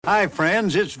Hi,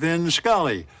 friends. It's Vin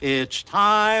Scully. It's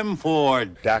time for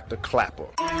Dr. Clapper.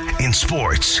 In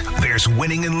sports, there's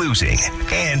winning and losing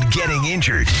and getting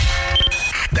injured.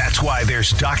 That's why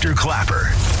there's Dr. Clapper.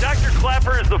 Dr.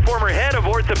 Clapper is the former head of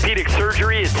orthopedic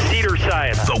surgery at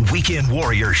Cedars-Sinai. The Weekend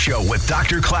Warrior Show with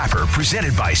Dr. Clapper,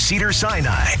 presented by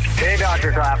Cedars-Sinai. Hey,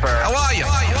 Dr. Clapper. How are you?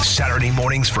 Saturday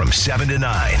mornings from 7 to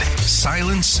 9.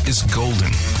 Silence is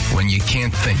golden when you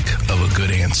can't think of a good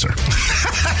answer.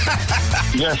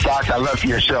 Yes, Doc, I love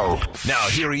your show. Now,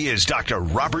 here he is, Dr.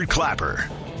 Robert Clapper.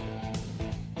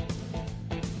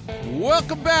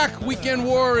 Welcome back, Weekend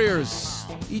Warriors.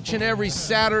 Each and every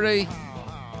Saturday.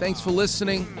 Thanks for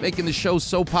listening, making the show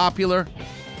so popular.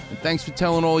 And thanks for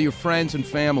telling all your friends and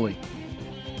family.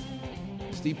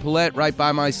 Steve Paulette right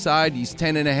by my side. He's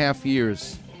 10 and a half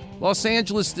years. Los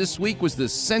Angeles this week was the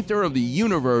center of the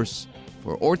universe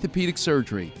for orthopedic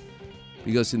surgery.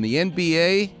 Because in the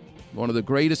NBA, one of the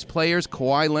greatest players,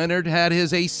 Kawhi Leonard, had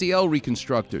his ACL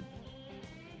reconstructed.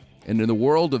 And in the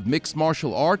world of mixed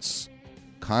martial arts,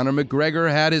 Conor McGregor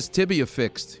had his tibia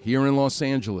fixed here in Los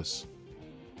Angeles.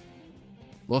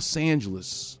 Los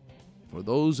Angeles, for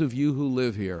those of you who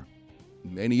live here,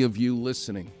 many of you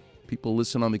listening, people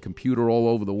listen on the computer all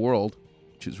over the world,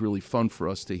 which is really fun for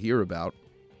us to hear about.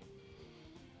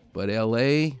 But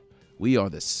LA, we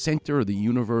are the center of the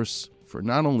universe for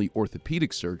not only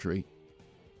orthopedic surgery,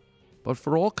 but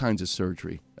for all kinds of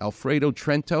surgery. Alfredo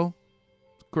Trento,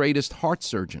 greatest heart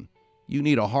surgeon. You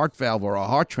need a heart valve or a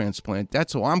heart transplant,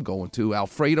 that's who I'm going to,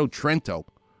 Alfredo Trento.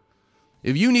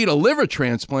 If you need a liver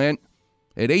transplant,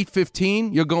 at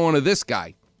 8:15, you're going to this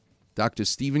guy, Dr.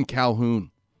 Stephen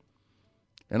Calhoun.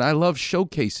 And I love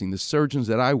showcasing the surgeons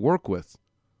that I work with,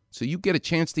 so you get a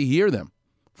chance to hear them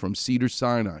from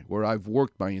Cedars-Sinai, where I've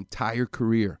worked my entire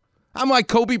career. I'm like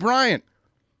Kobe Bryant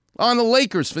on the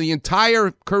Lakers for the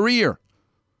entire career.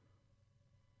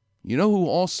 You know who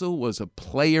also was a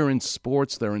player in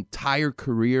sports their entire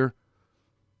career?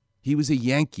 He was a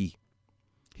Yankee.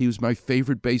 He was my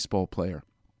favorite baseball player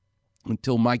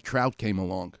until Mike Trout came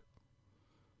along.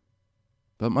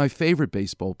 But my favorite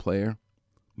baseball player,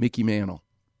 Mickey Mantle,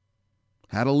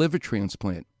 had a liver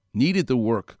transplant, needed the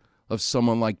work of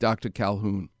someone like Dr.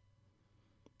 Calhoun.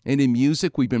 And in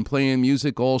music, we've been playing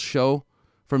music all show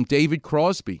from David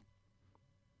Crosby,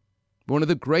 one of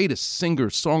the greatest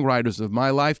singer-songwriters of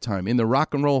my lifetime, in the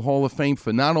Rock and Roll Hall of Fame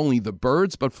for not only the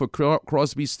Byrds, but for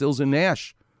Crosby, Stills, and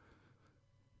Nash.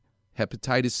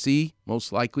 Hepatitis C,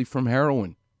 most likely from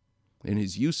heroin, and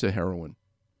his use of heroin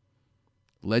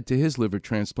led to his liver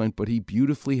transplant, but he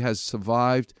beautifully has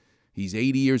survived. He's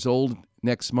 80 years old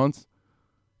next month,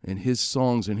 and his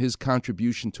songs and his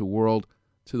contribution to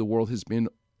the world has been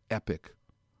epic.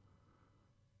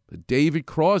 But David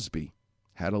Crosby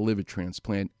had a liver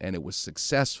transplant, and it was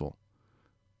successful.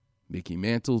 Mickey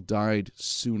Mantle died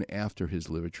soon after his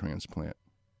liver transplant.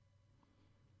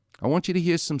 I want you to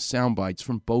hear some sound bites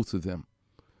from both of them.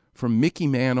 From Mickey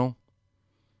Mantle.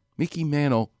 Mickey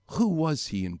Mantle, who was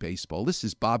he in baseball? This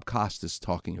is Bob Costas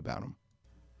talking about him.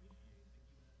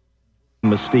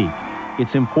 Mystique.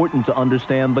 It's important to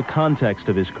understand the context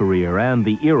of his career and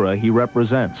the era he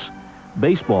represents.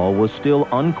 Baseball was still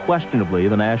unquestionably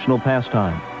the national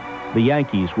pastime. The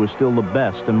Yankees were still the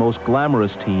best and most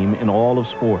glamorous team in all of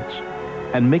sports.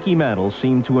 And Mickey Mantle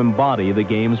seemed to embody the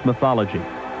game's mythology.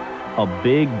 A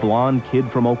big blonde kid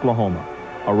from Oklahoma,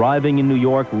 arriving in New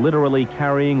York literally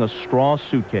carrying a straw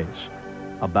suitcase,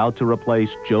 about to replace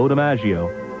Joe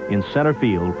DiMaggio in center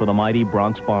field for the mighty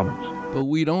Bronx Bombers. But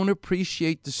we don't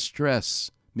appreciate the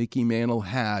stress Mickey Mantle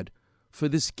had for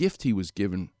this gift he was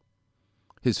given.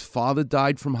 His father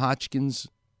died from Hodgkin's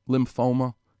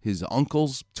lymphoma. His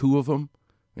uncles, 2 of them,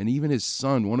 and even his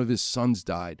son, one of his sons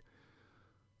died.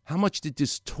 How much did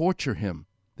this torture him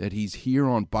that he's here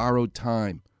on borrowed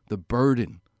time, the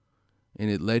burden,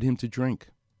 and it led him to drink?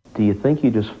 Do you think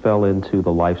you just fell into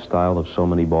the lifestyle of so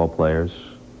many ball players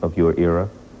of your era?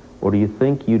 Or do you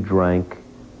think you drank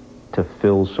to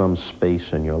fill some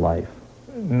space in your life?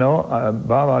 No,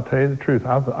 Bob, I'll tell you the truth.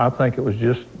 I think it was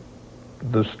just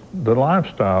the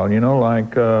lifestyle, you know,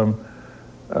 like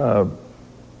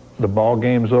the ball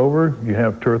game's over, you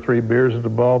have 2 or 3 beers at the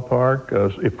ballpark.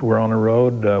 If we're on the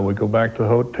road, we go back to the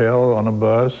hotel on a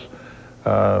bus.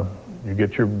 You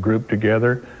get your group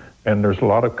together, and there's a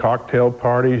lot of cocktail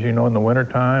parties, you know, in the winter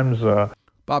times.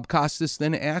 Bob Costas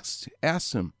then asked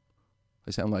him,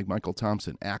 I sound like Michael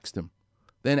Thompson, asked him,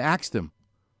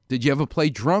 did you ever play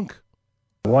drunk?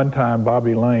 One time,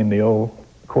 Bobby Lane, the old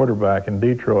quarterback in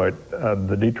Detroit,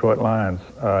 the Detroit Lions,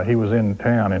 he was in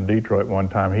town in Detroit one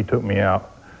time. He took me out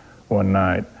one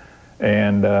night,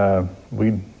 and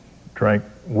we drank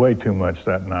way too much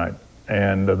that night.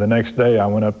 And the next day I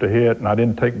went up to hit, and I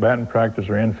didn't take batting practice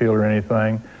or infield or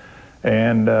anything.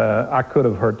 And I could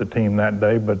have hurt the team that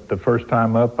day, but the first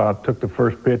time up, I took the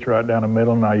first pitch right down the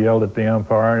middle, and I yelled at the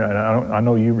umpire. And I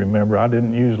know you remember, I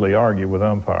didn't usually argue with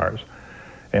umpires.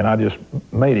 And I just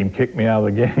made him kick me out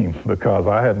of the game because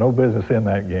I had no business in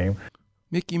that game.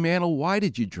 Mickey Mantle, why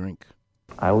did you drink?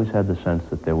 I always had the sense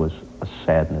that there was a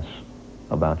sadness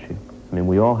about you. I mean,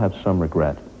 we all have some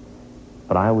regret,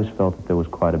 but I always felt that there was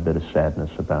quite a bit of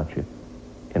sadness about you.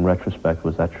 In retrospect,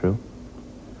 was that true?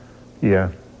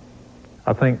 Yeah.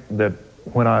 I think that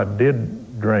when I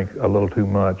did drink a little too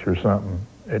much or something,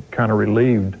 it kind of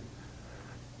relieved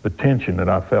the tension that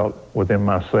I felt within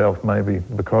myself, maybe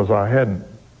because I hadn't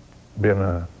been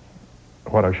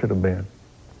what I should have been.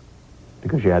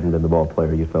 Because you hadn't been the ball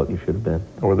player you felt you should have been.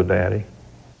 Or the daddy.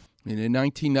 And in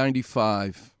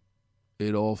 1995,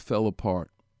 it all fell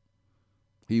apart.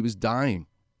 He was dying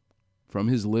from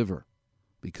his liver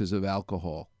because of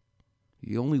alcohol.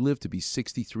 He only lived to be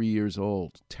 63 years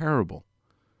old. Terrible.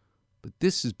 But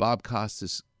this is Bob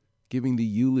Costas giving the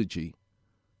eulogy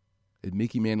at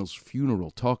Mickey Mantle's funeral,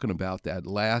 talking about that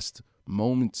last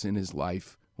moments in his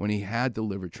life when he had the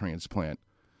liver transplant.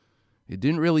 It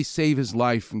didn't really save his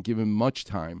life and give him much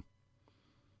time.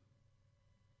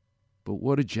 But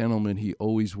what a gentleman he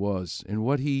always was, and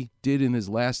what he did in his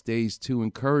last days to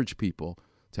encourage people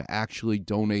to actually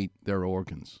donate their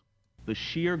organs. The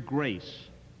sheer grace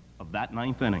of that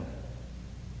ninth inning,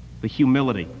 the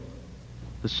humility,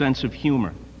 the sense of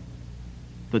humor,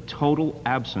 the total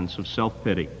absence of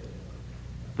self-pity,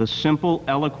 the simple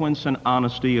eloquence and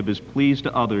honesty of his pleas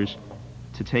to others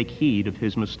to take heed of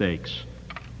his mistakes.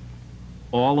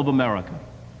 All of America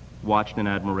watched in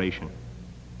admiration.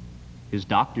 His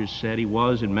doctors said he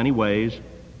was, in many ways,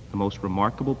 the most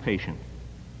remarkable patient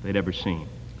they'd ever seen.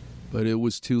 But it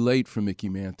was too late for Mickey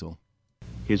Mantle.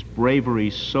 His bravery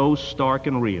so stark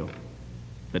and real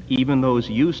that even those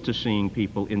used to seeing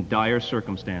people in dire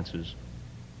circumstances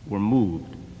were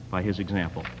moved by his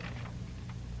example.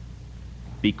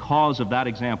 Because of that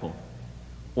example,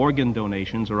 organ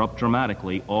donations are up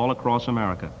dramatically all across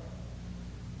America.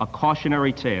 A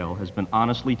cautionary tale has been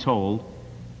honestly told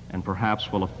and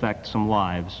perhaps will affect some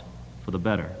lives for the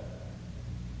better.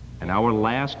 And our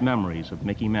last memories of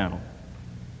Mickey Mantle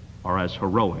are as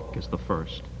heroic as the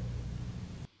first.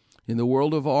 In the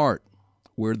world of art,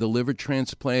 where the liver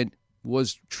transplant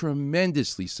was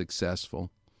tremendously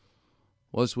successful,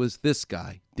 was this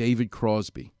guy, David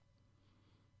Crosby.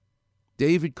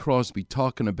 David Crosby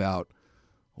talking about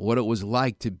what it was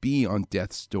like to be on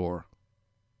death's door,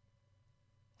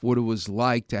 what it was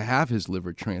like to have his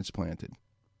liver transplanted.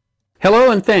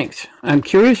 Hello and thanks. I'm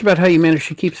curious about how you managed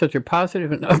to keep such a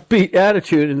positive and upbeat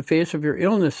attitude in the face of your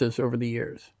illnesses over the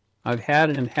years. I've had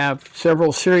and have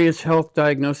several serious health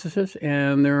diagnoses,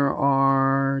 and there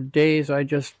are days I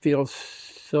just feel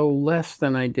so less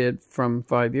than I did from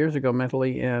 5 years ago,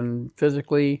 mentally and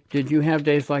physically. Did you have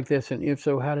days like this? And if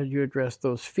so, how did you address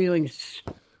those feelings?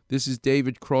 This is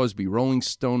David Crosby. Rolling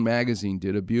Stone magazine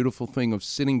did a beautiful thing of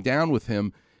sitting down with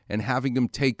him and having him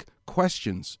take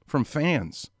questions from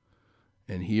fans.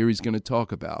 And here he's going to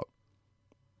talk about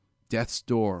death's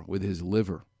door with his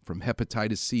liver from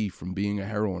hepatitis C from being a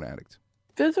heroin addict.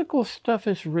 Physical stuff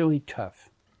is really tough.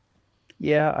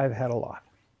 Yeah, I've had a lot.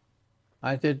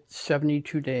 I did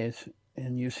 72 days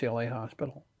in UCLA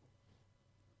hospital.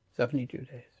 72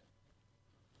 days.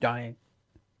 Dying.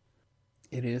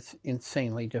 It is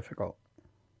insanely difficult.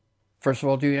 First of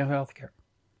all, do you have health care?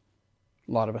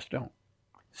 A lot of us don't.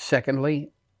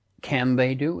 Secondly, can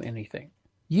they do anything?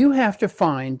 You have to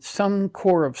find some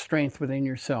core of strength within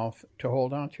yourself to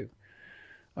hold on to.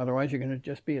 Otherwise, you're going to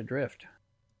just be adrift.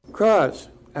 Cross,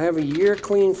 I have a year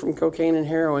clean from cocaine and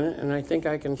heroin, and I think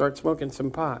I can start smoking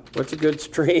some pot. What's a good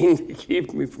strain to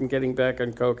keep me from getting back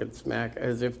on coke and smack?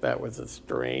 As if that was a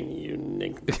strain, you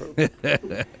nincompoop.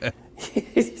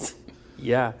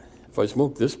 Yeah, if I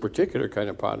smoke this particular kind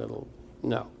of pot, it'll...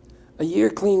 No. A year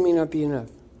clean may not be enough.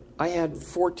 I had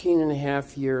 14 and a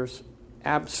half years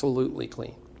absolutely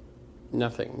clean.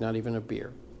 Nothing, not even a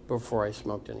beer, before I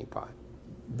smoked any pot.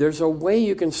 There's a way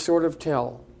you can sort of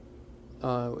tell.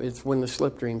 It's when the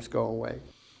slip dreams go away.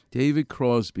 David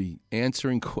Crosby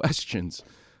answering questions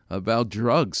about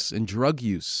drugs and drug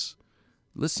use.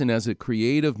 Listen, as a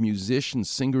creative musician,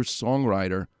 singer,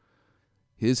 songwriter,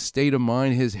 his state of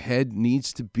mind, his head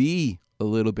needs to be a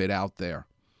little bit out there.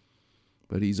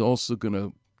 But he's also going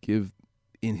to give,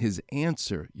 in his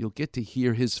answer, you'll get to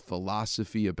hear his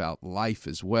philosophy about life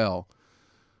as well.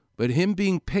 But him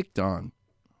being picked on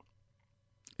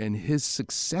and his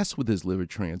success with his liver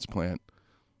transplant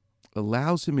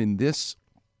allows him in this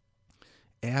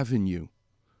avenue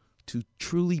to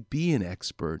truly be an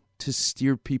expert, to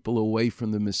steer people away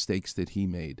from the mistakes that he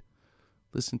made?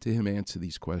 Listen to him answer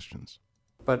these questions.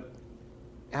 But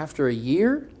after a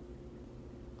year,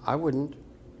 I wouldn't.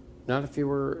 Not if you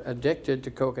were addicted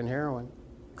to coke and heroin.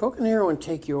 Coke and heroin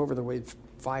take you over the way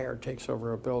fire takes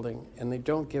over a building, and they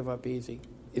don't give up easy.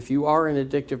 If you are an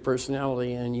addictive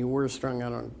personality and you were strung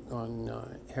out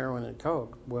on heroin and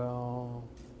coke, well,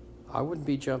 I wouldn't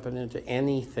be jumping into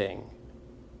anything,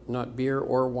 not beer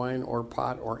or wine or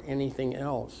pot or anything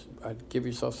else. I'd give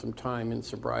yourself some time in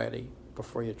sobriety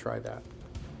before you try that.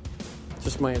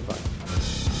 Just my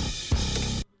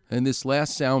advice. And this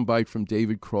last soundbite from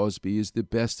David Crosby is the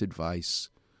best advice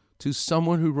to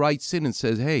someone who writes in and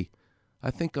says, hey,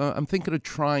 I'm thinking of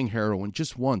trying heroin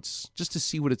just once, just to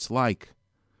see what it's like.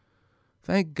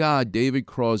 Thank God David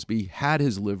Crosby had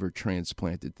his liver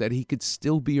transplanted, that he could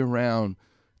still be around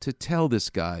to tell this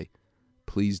guy,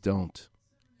 please don't.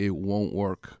 It won't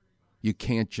work. You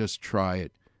can't just try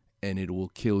it, and it will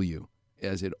kill you,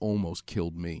 as it almost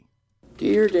killed me.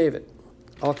 Dear David,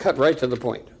 I'll cut right to the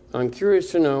point. I'm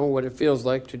curious to know what it feels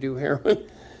like to do heroin,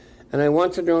 and I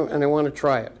want to know, and I want to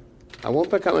try it. I won't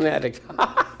become an addict.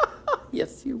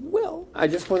 Yes, you will. I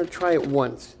just want to try it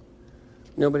once.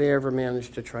 Nobody ever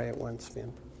managed to try it once,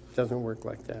 man. It doesn't work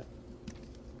like that.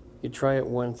 You try it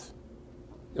once,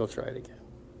 you'll try it again.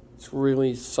 It's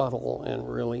really subtle and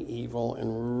really evil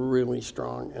and really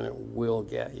strong, and it will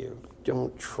get you.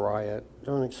 Don't try it.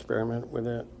 Don't experiment with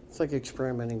it. It's like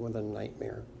experimenting with a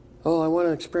nightmare. Oh, I want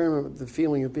to experiment with the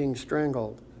feeling of being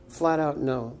strangled. Flat out,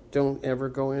 no. Don't ever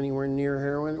go anywhere near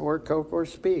heroin or coke or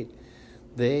speed.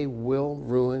 They will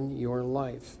ruin your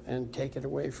life and take it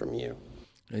away from you.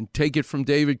 And take it from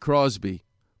David Crosby,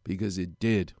 because it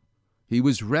did. He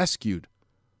was rescued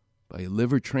by a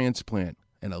liver transplant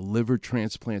and a liver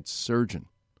transplant surgeon.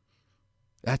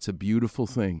 That's a beautiful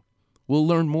thing. We'll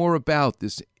learn more about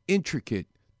this intricate,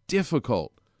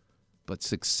 difficult, but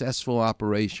successful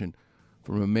operation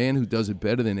from a man who does it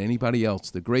better than anybody else,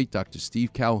 the great Dr.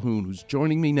 Steve Calhoun, who's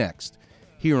joining me next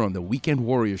here on the Weekend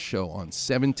Warriors Show on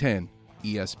 710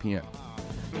 ESPN.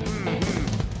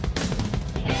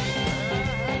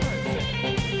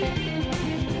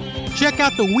 Check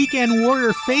out the Weekend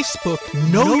Warrior Facebook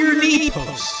Know Your Knee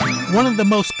posts. One of the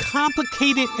most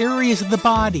complicated areas of the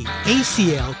body,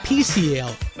 ACL,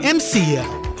 PCL,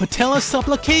 MCL, patella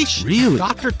subluxation. Really?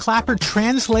 Dr. Klapper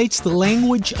translates the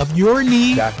language of your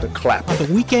knee Dr. Klapper on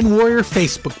the Weekend Warrior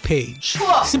Facebook page.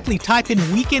 Whoa. Simply type in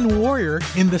Weekend Warrior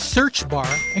in the search bar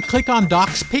and click on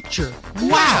Doc's picture.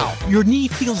 Wow! Your knee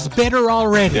feels better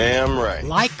already. Damn right.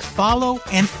 Like, follow,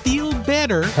 and feel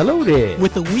better. Hello there.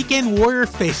 With the Weekend Warrior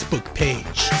Facebook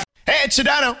page. Hey, it's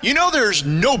Sedano. You know there's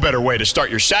no better way to start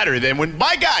your Saturday than when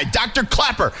my guy, Dr.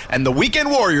 Klapper, and the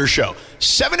Weekend Warrior Show,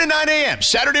 7 to 9 a.m.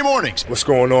 Saturday mornings. What's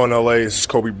going on, LA? This is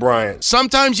Kobe Bryant.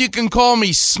 Sometimes you can call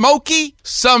me Smokey.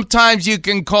 Sometimes you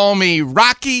can call me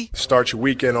Rocky. Start your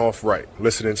weekend off right.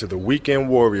 Listening to the Weekend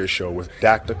Warrior Show with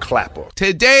Dr. Klapper.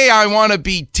 Today I want to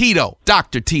be Tito,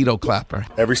 Dr. Tito Klapper.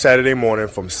 Every Saturday morning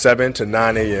from 7 to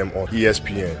 9 a.m. on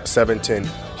ESPN, 710,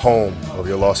 home of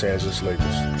your Los Angeles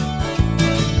Lakers.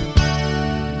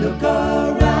 Look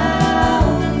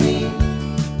around me,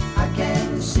 I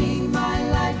can see my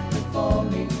life before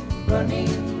me,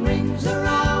 running rings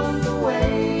around the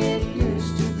way it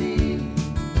used to be.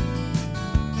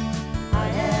 I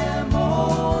am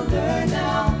older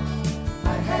now,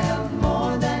 I have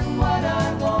more than what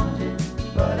I wanted,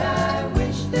 but I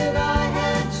wish that I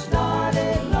had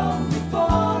started long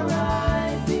before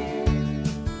I did.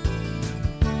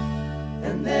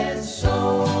 And there's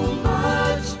so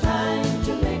much time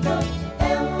to make up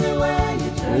everywhere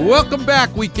you turn. Welcome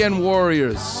back, Weekend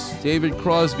Warriors. David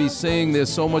Crosby saying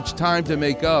there's so much time to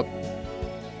make up.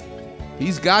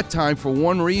 He's got time for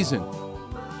one reason.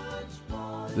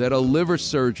 That a liver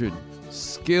surgeon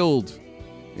skilled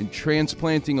in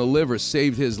transplanting a liver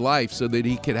saved his life so that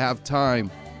he could have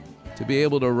time to be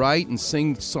able to write and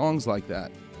sing songs like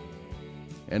that.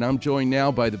 And I'm joined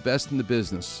now by the best in the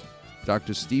business,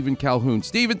 Dr. Stephen Calhoun.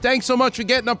 Stephen, thanks so much for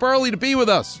getting up early to be with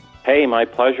us. Hey, my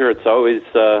pleasure. It's always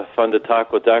fun to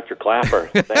talk with Dr.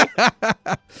 Klapper.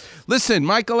 Thanks. Listen,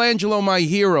 Michelangelo, my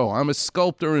hero. I'm a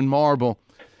sculptor in marble.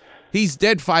 He's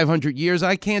dead 500 years.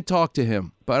 I can't talk to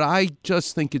him. But I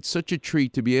just think it's such a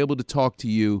treat to be able to talk to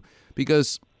you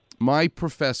because my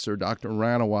professor, Dr.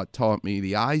 Ranawat, taught me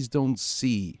the eyes don't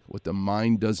see what the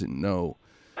mind doesn't know.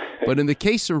 But in the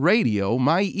case of radio,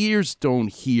 my ears don't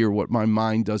hear what my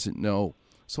mind doesn't know.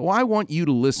 So I want you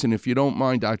to listen, if you don't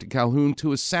mind, Dr. Calhoun,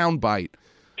 to a soundbite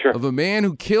of a man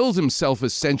who kills himself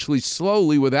essentially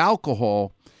slowly with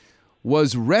alcohol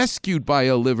was rescued by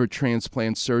a liver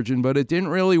transplant surgeon, but it didn't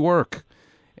really work.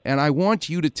 And I want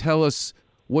you to tell us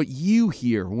what you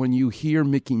hear when you hear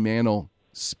Mickey Mantle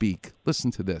speak.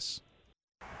 Listen to this.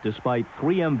 Despite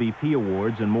 3 MVP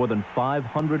awards and more than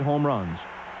 500 home runs,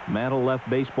 Mantle left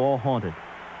baseball haunted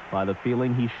by the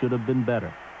feeling he should have been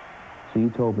better. So you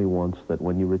told me once that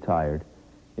when you retired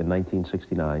in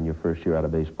 1969, your first year out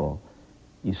of baseball,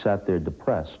 you sat there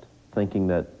depressed, thinking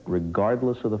that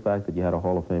regardless of the fact that you had a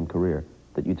Hall of Fame career,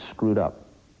 that you'd screwed up.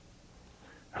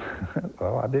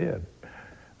 Well, I did.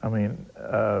 I mean,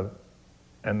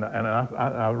 and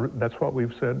that's what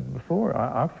we've said before.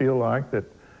 I feel like that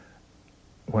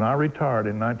when I retired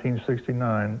in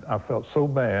 1969, I felt so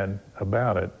bad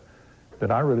about it that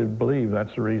I really believe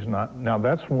that's the reason now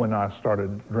that's when I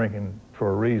started drinking for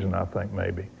a reason, I think,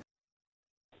 maybe.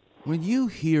 When you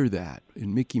hear that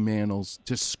in Mickey Mantle's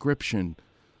description,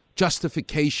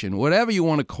 justification, whatever you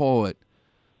want to call it,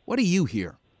 what do you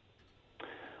hear?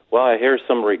 Well, I hear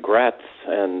some regrets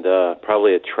and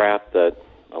probably a trap that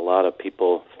a lot of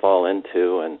people fall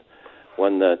into, and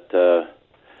one that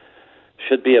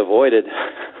should be avoided,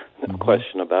 no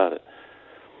question about it.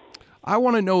 I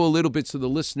want to know a little bit, so the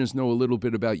listeners know a little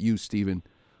bit about you, Stephen.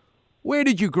 Where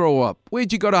did you grow up? Where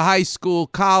did you go to high school,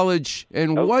 college,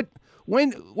 and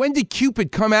when did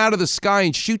Cupid come out of the sky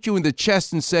and shoot you in the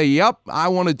chest and say, "Yep, I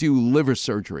want to do liver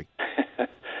surgery"?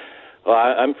 Well,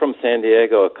 I'm from San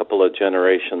Diego, a couple of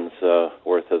generations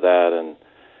worth of that, and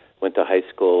went to high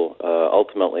school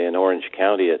ultimately in Orange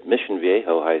County at Mission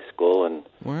Viejo High School, and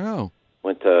wow,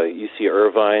 went to UC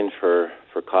Irvine for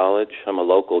college. I'm a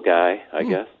local guy, I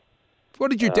guess. What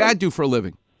did your dad do for a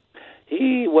living?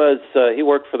 He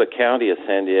worked for the county of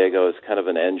San Diego as kind of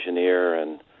an engineer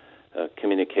and a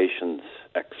communications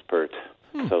expert.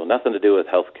 So nothing to do with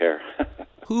healthcare.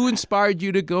 Who inspired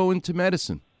you to go into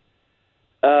medicine?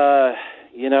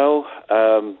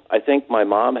 I think my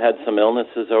mom had some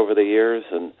illnesses over the years,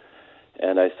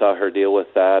 and I saw her deal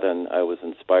with that, and I was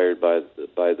inspired by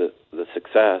the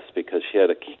success because she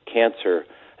had a cancer,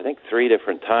 I think 3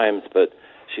 different times, but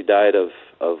she died of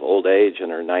old age in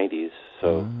her 90s,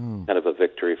 so kind of a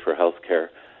victory for healthcare.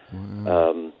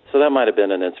 So that might have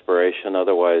been an inspiration.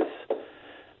 Otherwise,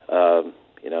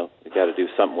 you got to do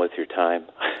something with your time.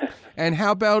 And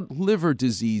how about liver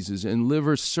diseases and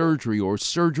liver surgery or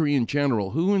surgery in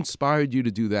general? Who inspired you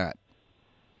to do that?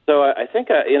 So I think,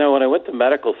 when I went to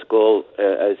medical school,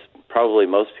 as probably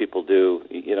most people do,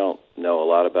 you don't know a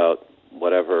lot about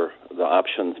whatever the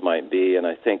options might be. And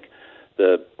I think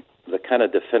the kind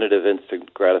of definitive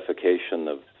instant gratification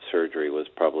of surgery was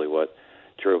probably what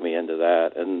drove me into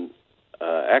that. And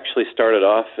actually started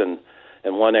off in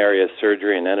one area of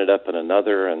surgery and ended up in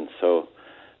another. And so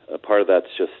part of that's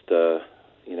just,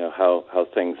 how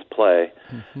things play.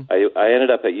 Mm-hmm. I ended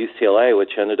up at UCLA,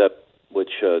 which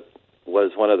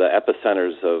was one of the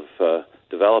epicenters of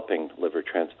developing liver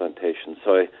transplantation.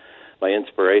 So my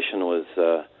inspiration was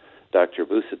Dr.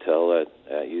 Busatil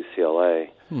at UCLA,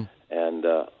 and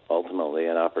ultimately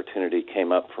an opportunity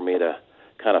came up for me to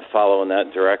kind of follow in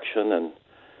that direction, and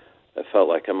I felt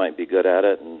like I might be good at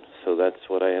it, and so that's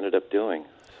what I ended up doing.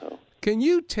 So. Can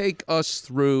you take us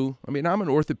through, I'm an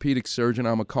orthopedic surgeon,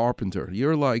 I'm a carpenter.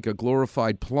 You're like a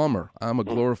glorified plumber. I'm a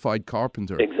glorified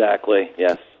carpenter. Exactly,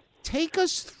 yes. Take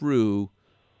us through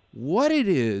what it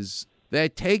is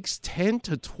that takes 10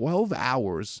 to 12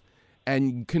 hours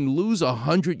and can lose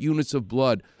 100 units of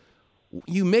blood.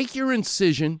 You make your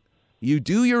incision, you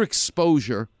do your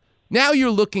exposure. Now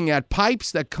you're looking at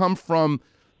pipes that come from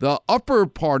the upper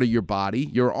part of your body,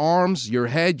 your arms, your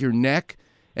head, your neck,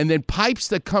 and then pipes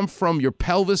that come from your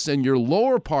pelvis and your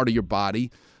lower part of your body,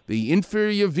 the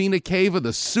inferior vena cava,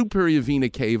 the superior vena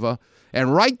cava,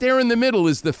 and right there in the middle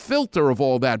is the filter of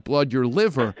all that blood, your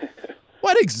liver.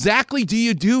 What exactly do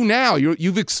you do now?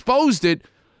 You've exposed it.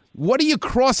 What do you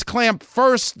cross-clamp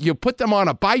first? You put them on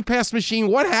a bypass machine?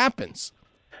 What happens?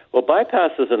 Well,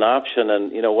 bypass is an option,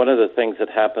 and one of the things that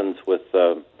happens with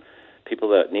people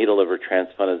that need a liver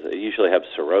transplant is they usually have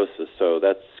cirrhosis, so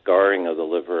that's scarring of the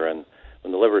liver, and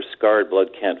when the liver's scarred,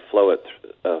 blood can't flow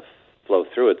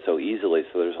through it so easily,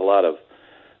 so there's a lot of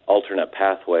alternate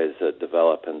pathways that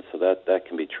develop, and so that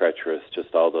can be treacherous,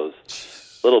 just all those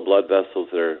little blood vessels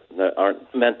that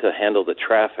aren't meant to handle the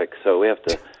traffic, so we have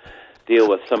to deal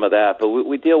with some of that. But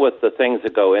we deal with the things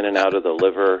that go in and out of the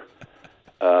liver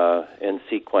in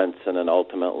sequence, and then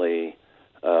ultimately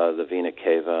the vena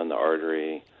cava and the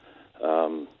artery.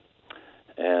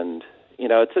 And,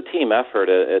 it's a team effort.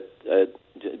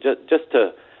 Just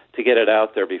to get it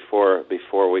out there before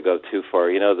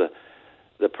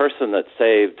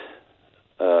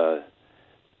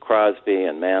Crosby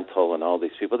and Mantle and all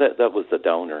these people, that was the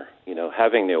donor.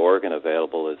 Having the organ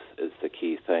available is the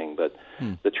key thing. But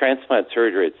the transplant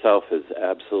surgery itself is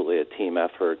absolutely a team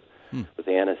effort with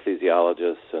the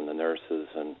anesthesiologists and the nurses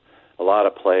and a lot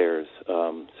of players.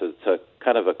 So it's a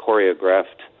kind of a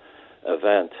choreographed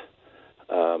event.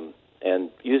 And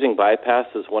using bypass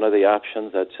is one of the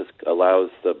options. That just allows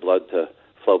the blood to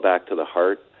flow back to the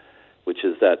heart, which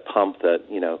is that pump that,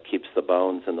 keeps the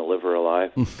bones and the liver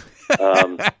alive.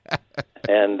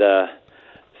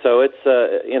 So it's,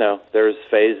 there's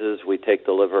phases. We take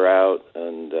the liver out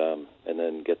and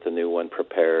then get the new one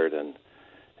prepared and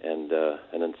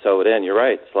then sew it in. You're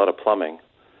right. It's a lot of plumbing.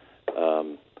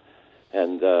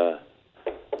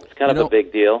 It's kind of a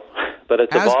big deal, but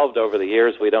it's evolved over the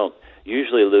years. We don't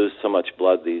usually lose so much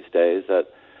blood these days. That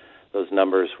those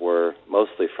numbers were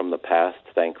mostly from the past,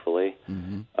 thankfully.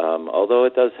 Although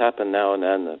it does happen now and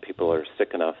then that people are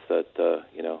sick enough that a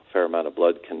fair amount of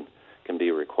blood can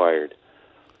be required.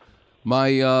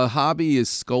 My hobby is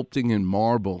sculpting in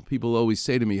marble. People always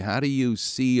say to me, how do you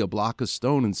see a block of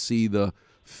stone and see the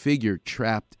figure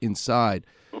trapped inside?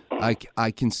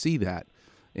 I can see that.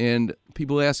 And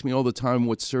people ask me all the time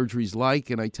what surgery's like,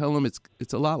 and I tell them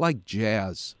it's a lot like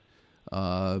jazz.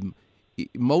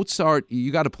 Mozart,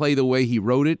 you got to play the way he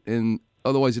wrote it, and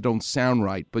otherwise it don't sound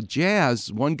right. But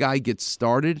jazz, one guy gets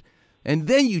started, and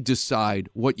then you decide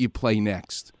what you play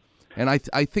next. And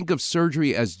I think of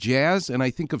surgery as jazz, and I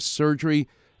think of surgery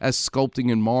as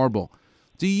sculpting in marble.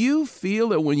 Do you feel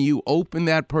that when you open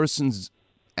that person's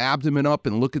abdomen up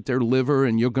and look at their liver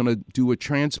and you're going to do a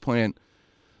transplant,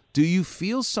 do you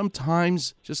feel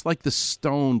sometimes, just like the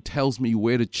stone tells me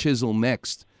where to chisel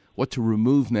next, what to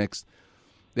remove next,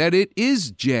 that it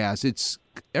is jazz? It's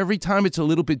every time it's a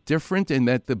little bit different, and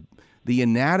that the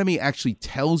anatomy actually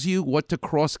tells you what to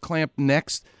cross-clamp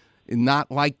next, and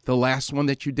not like the last one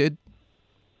that you did?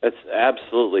 That's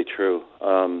absolutely true.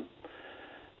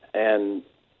 And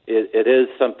it is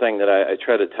something that I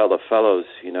try to tell the fellows,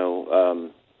 you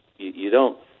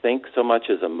don't think so much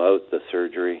as emote the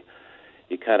surgery.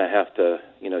 You kind of have to,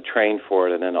 train for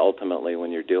it, and then ultimately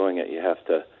when you're doing it, you have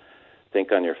to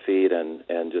think on your feet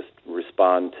and just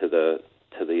respond to the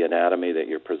anatomy that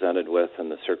you're presented with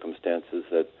and the circumstances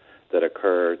that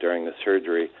occur during the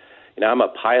surgery. I'm a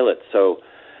pilot, so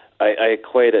I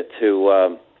equate it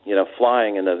to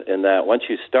flying in that once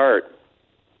you start,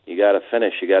 you got to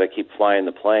finish. You got to keep flying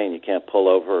the plane. You can't pull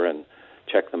over and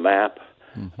check the map.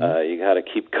 You got to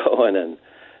keep going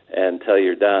until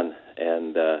you're done.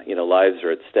 And lives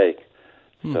are at stake.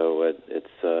 So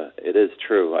it is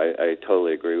true. I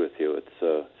totally agree with you.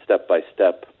 It's step by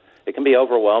step. It can be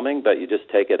overwhelming, but you just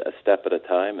take it a step at a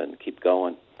time and keep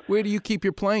going. Where do you keep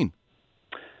your plane?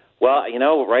 Well,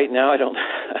 right now I don't.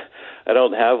 I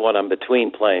don't have one. I'm between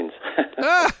planes.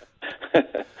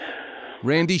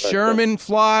 Randy Sherman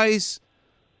flies.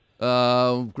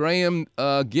 Graham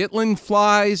Gitlin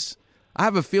flies. I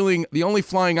have a feeling the only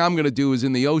flying I'm going to do is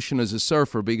in the ocean as a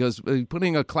surfer, because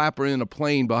putting a clapper in a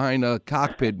plane behind a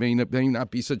cockpit may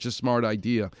not be such a smart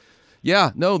idea.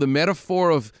 Yeah, no, the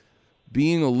metaphor of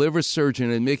being a liver surgeon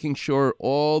and making sure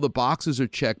all the boxes are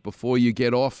checked before you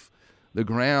get off the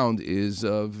ground is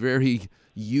a very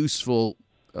useful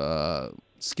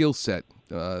skill set.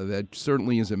 That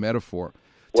certainly is a metaphor.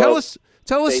 Tell us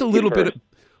a little bit.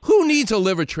 Who needs a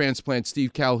liver transplant,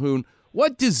 Steve Calhoun?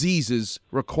 What diseases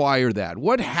require that?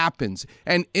 What happens?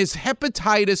 And is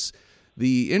hepatitis,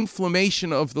 the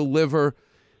inflammation of the liver,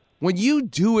 when you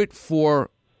do it for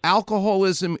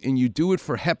alcoholism and you do it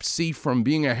for hep C from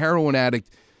being a heroin addict,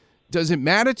 does it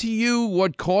matter to you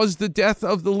what caused the death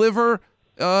of the liver?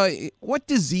 What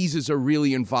diseases are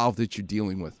really involved that you're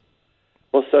dealing with?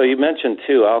 Well, so you mentioned,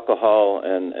 too, alcohol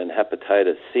and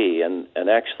hepatitis C, and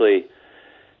actually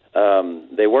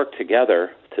they work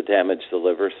together to damage the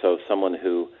liver. So someone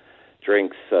who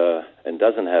drinks and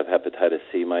doesn't have hepatitis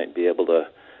C might be able to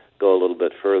go a little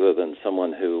bit further than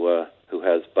someone who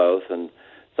has both. And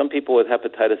some people with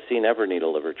hepatitis C never need a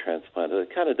liver transplant.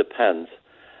 It kind of depends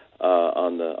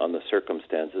on the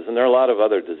circumstances. And there are a lot of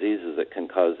other diseases that can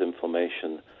cause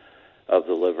inflammation of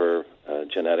the liver,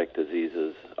 genetic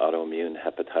diseases, autoimmune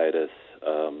hepatitis.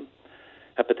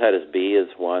 Hepatitis B is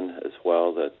one as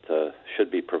well that should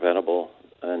be preventable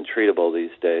and treatable these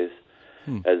days,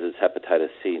 as is hepatitis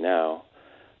C now.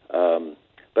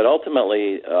 But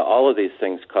ultimately, all of these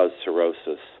things cause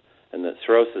cirrhosis, and that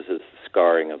cirrhosis is the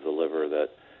scarring of the liver that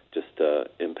just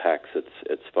impacts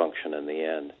its function in the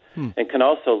end, and can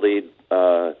also lead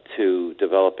to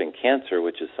developing cancer,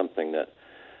 which is something that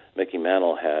Mickey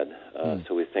Mantle had.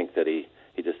 So we think that he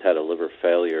just had a liver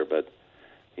failure, but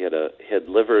he had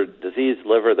diseased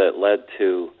liver that led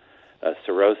to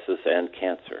cirrhosis and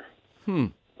cancer.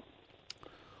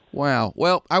 Wow.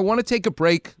 Well, I want to take a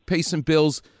break, pay some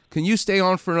bills. Can you stay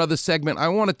on for another segment? I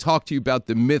want to talk to you about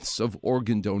the myths of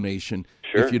organ donation,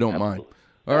 if you don't mind.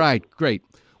 All right, great.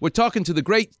 We're talking to the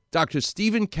great Dr.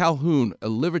 Stephen Calhoun, a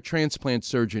liver transplant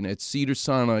surgeon at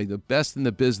Cedars-Sinai, the best in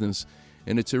the business.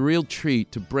 And it's a real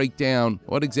treat to break down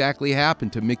what exactly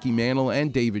happened to Mickey Mantle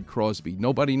and David Crosby.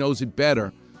 Nobody knows it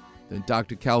better than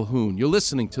Dr. Calhoun. You're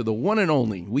listening to the one and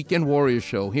only Weekend Warrior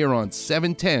Show here on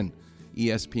 710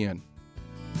 ESPN.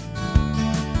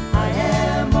 I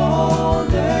am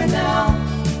older now.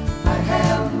 I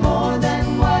have more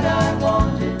than what I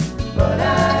wanted, but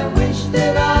I wish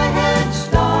that I had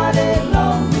started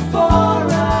long before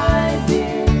I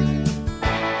did.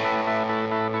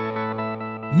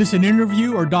 Miss an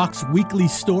interview or Doc's weekly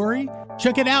story?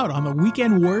 Check it out on the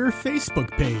Weekend Warrior Facebook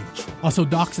page. Also,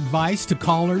 Doc's advice to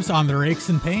callers on their aches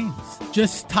and pains.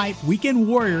 Just type Weekend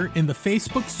Warrior in the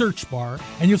Facebook search bar,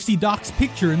 and you'll see Doc's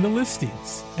picture in the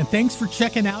listings. And thanks for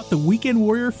checking out the Weekend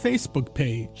Warrior Facebook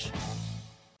page.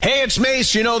 Hey, it's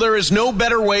Mace. You know, there is no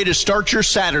better way to start your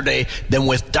Saturday than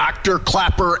with Dr.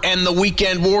 Clapper and the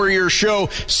Weekend Warrior Show,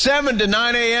 7 to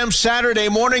 9 a.m. Saturday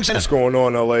mornings. What's going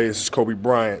on, LA? This is Kobe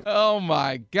Bryant. Oh,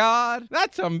 my God.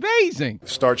 That's amazing.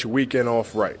 Start your weekend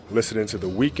off right. Listening to the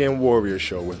Weekend Warrior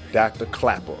Show with Dr.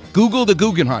 Clapper. Google the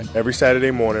Guggenheim. Every Saturday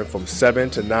morning from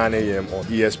 7 to 9 a.m. on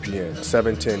ESPN,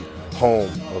 710, home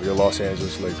of your Los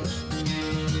Angeles Lakers.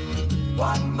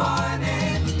 One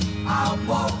morning I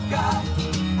woke up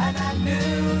and I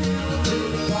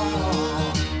knew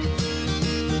all.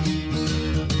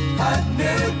 A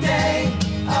new day,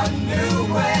 a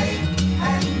new way,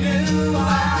 and new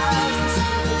eyes.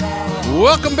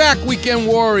 Welcome back, Weekend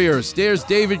Warriors. There's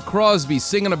David Crosby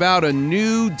singing about a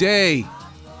new day.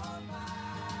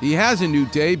 He has a new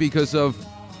day because of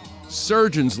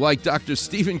surgeons like Dr.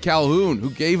 Stephen Calhoun,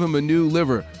 who gave him a new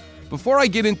liver. Before I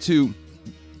get into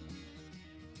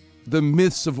the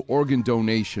myths of organ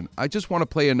donation, I just want to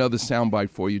play another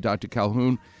soundbite for you, Dr.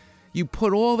 Calhoun. You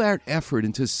put all that effort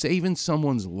into saving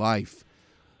someone's life.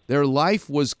 Their life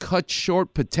was cut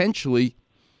short potentially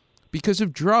because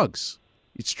of drugs.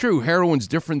 It's true, heroin's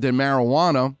different than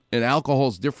marijuana, and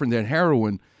alcohol's different than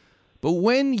heroin. But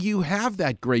when you have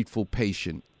that grateful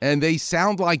patient, and they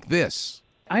sound like this.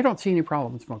 I don't see any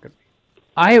problem smoking.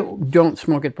 I don't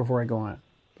smoke it before I go on,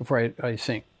 before I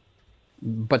sing.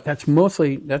 But that's not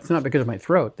because of my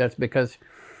throat. That's because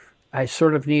I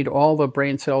sort of need all the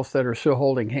brain cells that are still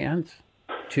holding hands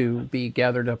to be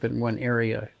gathered up in one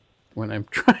area when I'm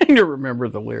trying to remember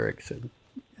the lyrics and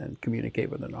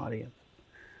communicate with an audience.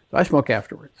 So I smoke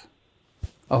afterwards.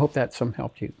 I hope that some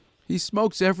helped you. He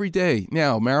smokes every day.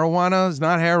 Now, marijuana is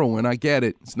not heroin. I get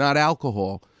it. It's not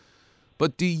alcohol.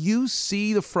 But do you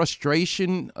see the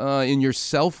frustration in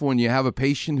yourself when you have a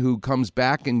patient who comes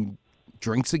back and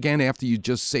drinks again after you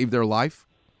just saved their life?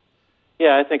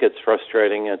 Yeah, I think it's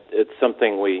frustrating. It's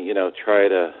something we, try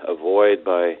to avoid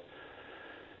by,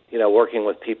 working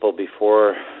with people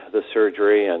before the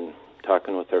surgery and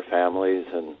talking with their families.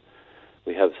 And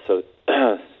we have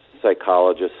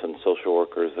psychologists and social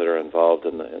workers that are involved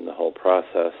in the whole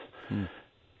process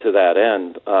to that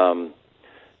end.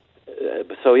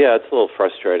 So yeah, it's a little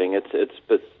frustrating.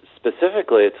 But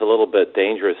specifically, it's a little bit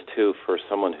dangerous too for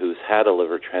someone who's had a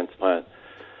liver transplant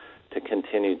to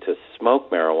continue to smoke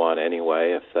marijuana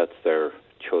anyway, if that's their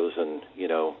chosen,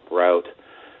 route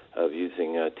of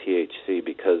using THC,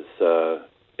 because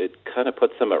it kind of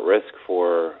puts them at risk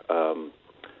for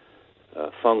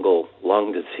fungal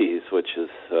lung disease, which is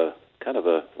kind of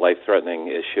a life-threatening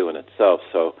issue in itself.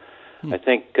 So I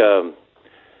think,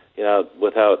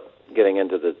 without getting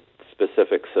into the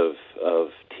specifics of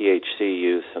THC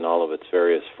use and all of its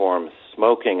various forms,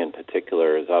 smoking in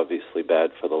particular is obviously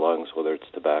bad for the lungs, whether it's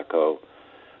tobacco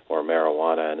or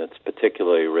marijuana, and it's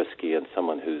particularly risky in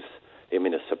someone who's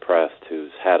immunosuppressed,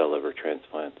 who's had a liver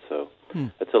transplant. So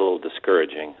it's a little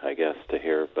discouraging, I guess, to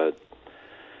hear. But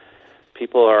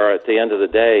people are, at the end of the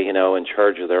day, in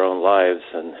charge of their own lives,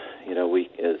 and, we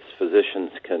as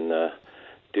physicians can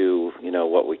do,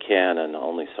 what we can and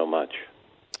only so much.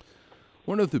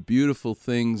 One of the beautiful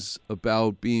things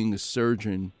about being a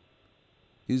surgeon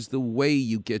is the way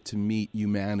you get to meet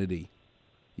humanity.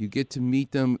 You get to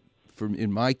meet them,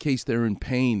 in my case, they're in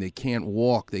pain. They can't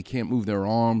walk. They can't move their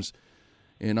arms.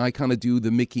 And I kind of do the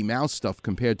Mickey Mouse stuff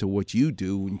compared to what you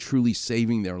do in truly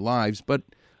saving their lives. But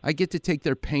I get to take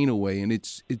their pain away, and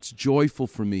it's joyful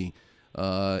for me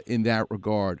in that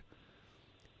regard.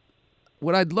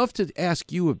 What I'd love to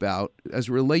ask you about, as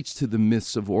it relates to the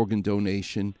myths of organ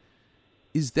donation,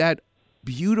 is that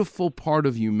beautiful part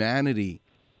of humanity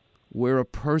where a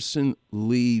person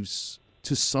leaves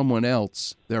to someone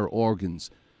else their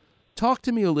organs. Talk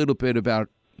to me a little bit about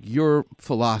your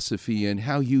philosophy and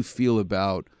how you feel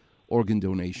about organ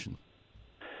donation.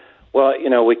 Well,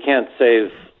 we can't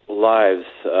save lives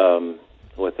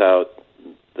without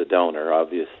the donor,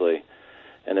 obviously,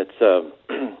 and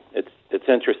it's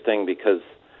interesting because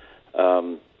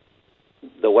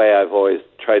the way I've always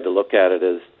tried to look at it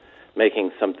is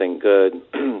making something good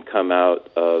come out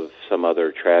of some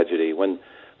other tragedy. When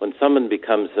someone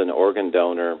becomes an organ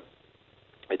donor,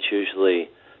 it's usually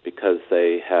because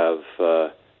they have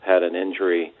had an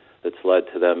injury that's led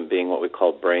to them being what we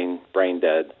call brain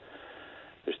dead.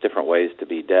 There's different ways to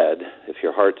be dead. If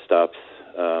your heart stops,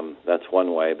 that's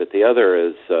one way. But the other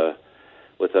is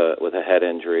with a head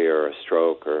injury or a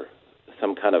stroke or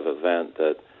some kind of event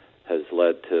that has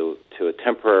led to a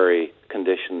temporary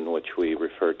condition which we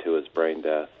refer to as brain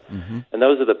death. Mm-hmm. And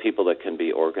those are the people that can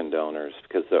be organ donors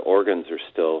because the organs are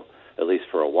still, at least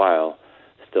for a while,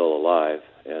 still alive,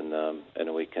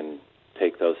 and we can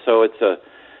take those. So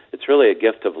it's really a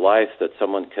gift of life that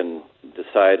someone can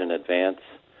decide in advance,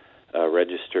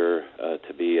 register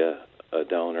to be a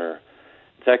donor.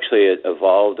 It's actually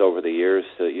evolved over the years.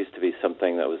 So it used to be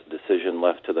something that was a decision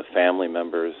left to the family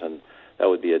members, and that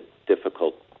would be a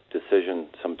difficult decision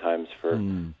sometimes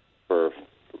for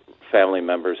family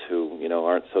members who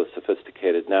aren't so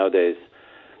sophisticated nowadays.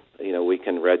 We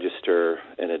can register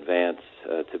in advance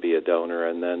to be a donor,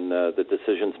 and then the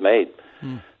decision's made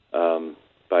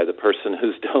by the person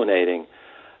who's donating.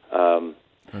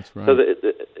 That's right. So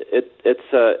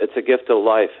it's a gift of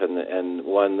life, and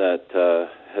one that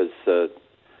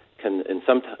can in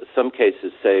some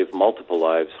cases save multiple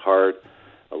lives: heart,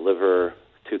 a liver,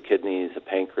 2 kidneys, a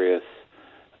pancreas.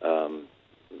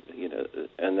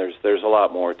 And there's a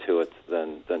lot more to it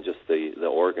than just the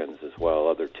organs as well,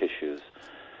 other tissues.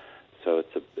 So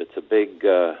it's a big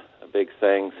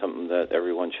thing, something that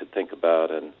everyone should think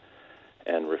about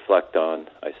and reflect on,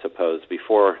 I suppose,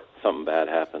 before something bad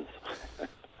happens.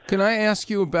 Can I ask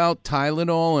you about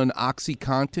Tylenol and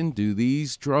OxyContin? Do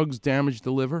these drugs damage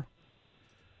the liver?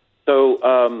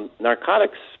 So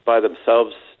narcotics by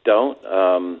themselves don't.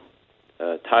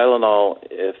 Tylenol,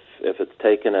 if it's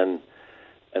taken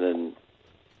in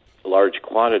large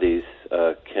quantities,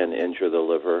 can injure the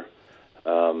liver.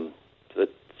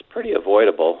 It's pretty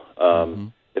avoidable.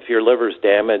 If your liver's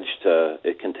damaged,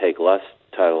 it can take less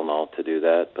Tylenol to do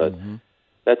that, but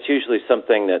that's usually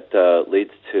something that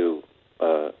leads to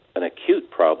an acute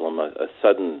problem, a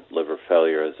sudden liver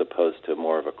failure, as opposed to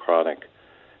more of a chronic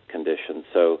condition.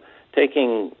 So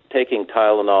taking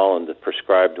Tylenol in the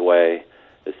prescribed way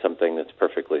is something that's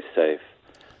perfectly safe.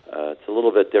 It's a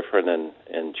little bit different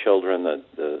in children.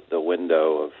 The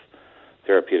window of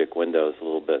therapeutic window is a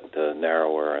little bit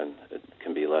narrower, and it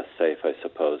can be less safe, I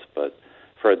suppose. But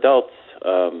for adults,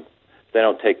 if they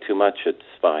don't take too much, it's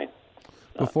fine.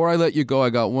 Before I let you go, I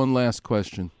got one last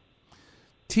question.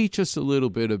 Teach us a little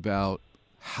bit about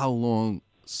how long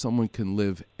someone can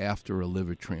live after a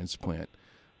liver transplant.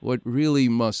 What really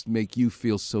must make you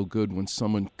feel so good when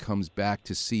someone comes back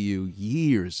to see you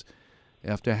years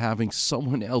after having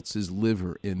someone else's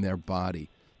liver in their body.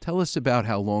 Tell us about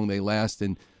how long they last,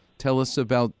 and tell us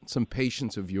about some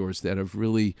patients of yours that have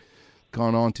really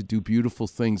gone on to do beautiful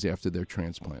things after their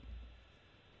transplant.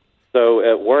 So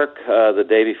at work, the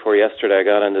day before yesterday, I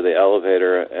got into the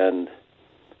elevator, and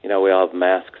we all have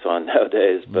masks on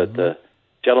nowadays, but the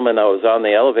gentleman that was on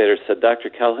the elevator said, "Dr.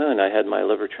 Calhoun, I had my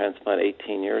liver transplant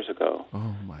 18 years ago.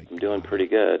 Oh, my God. I'm doing pretty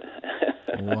good."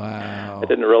 Wow. I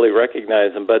didn't really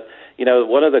recognize him. But,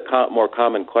 one of the more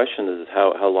common questions is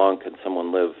how long can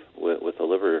someone live with a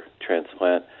liver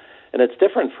transplant? And it's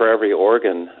different for every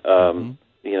organ.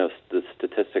 The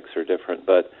statistics are different.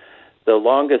 But the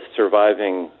longest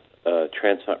surviving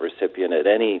transplant recipient at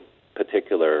any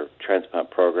particular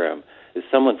transplant program is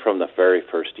someone from the very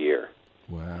first year.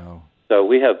 Wow. So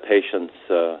we have patients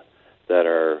that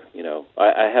are,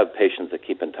 I have patients that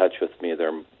keep in touch with me.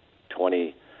 They're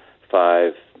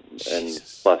 25 and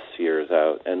plus years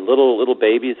out. And little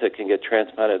babies that can get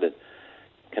transplanted that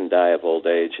can die of old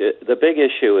age. The big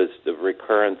issue is the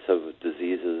recurrence of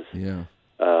diseases. Yeah.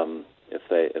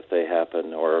 If they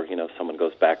happen, or someone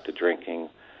goes back to drinking.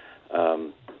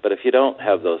 But if you don't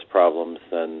have those problems,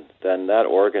 then that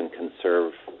organ can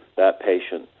serve that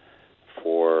patient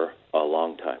for a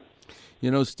long time.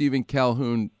 Stephen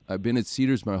Calhoun, I've been at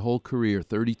Cedars my whole career,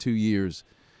 32 years.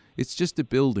 It's just a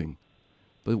building.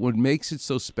 But what makes it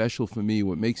so special for me,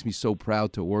 what makes me so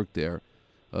proud to work there,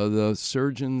 are the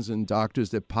surgeons and doctors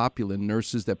that populate,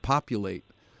 nurses that populate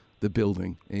the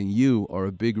building. And you are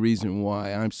a big reason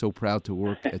why I'm so proud to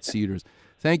work at Cedars.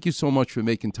 Thank you so much for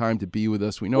making time to be with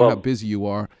us. We know how busy you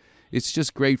are. It's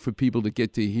just great for people to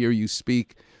get to hear you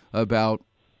speak about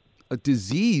a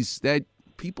disease that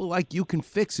people like you can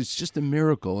fix. It's just a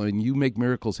miracle, and you make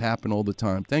miracles happen all the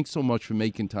time. Thanks so much for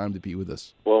making time to be with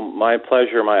us. Well, my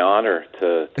pleasure, my honor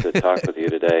to talk with you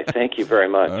today. Thank you very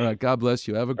much. All right, God bless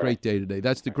you. Have a great day today.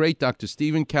 That's the great Dr.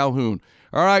 Stephen Calhoun.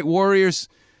 All right, Warriors,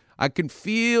 I can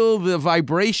feel the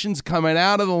vibrations coming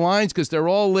out of the lines because they're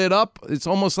all lit up. It's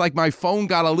almost like my phone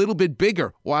got a little bit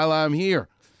bigger while I'm here.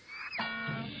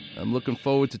 I'm looking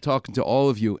forward to talking to all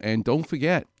of you. And don't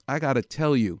forget, I got to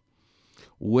tell you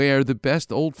where the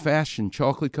best old-fashioned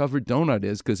chocolate-covered donut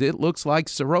is, because it looks like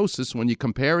cirrhosis when you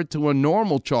compare it to a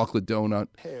normal chocolate donut.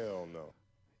 Hell no.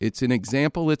 It's an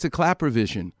example. It's a Clapper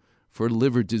Vision for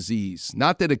liver disease.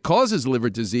 Not that it causes liver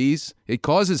disease. It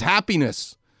causes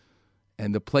happiness.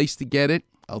 And the place to get it,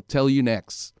 I'll tell you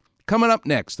next. Coming up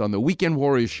next on the Weekend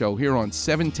Warriors Show here on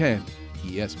 710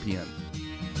 ESPN.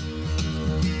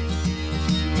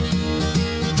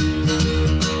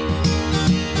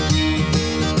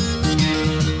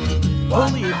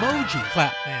 Holy emoji,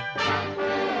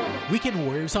 Clapman. Weekend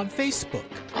Warriors on Facebook.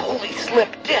 Holy slip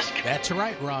disc. That's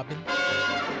right, Robin.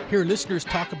 Hear listeners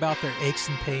talk about their aches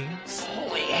and pains.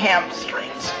 Holy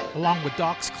hamstrings. Along with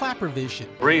Doc's Clapper Vision.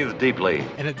 Breathe deeply.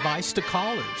 And advice to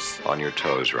callers. On your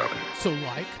toes, Robin. So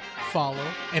like, follow,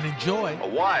 and enjoy A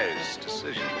wise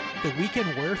decision. the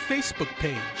Weekend Warrior Facebook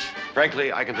page.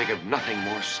 Frankly, I can think of nothing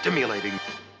more stimulating.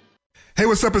 Hey,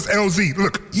 what's up? It's LZ.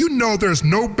 Look, you know there's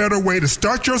no better way to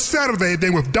start your Saturday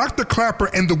than with Dr. Clapper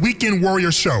and the Weekend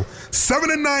Warrior Show. 7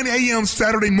 to 9 a.m.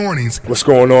 Saturday mornings. What's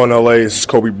going on, LA? It's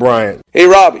Kobe Bryant. Hey,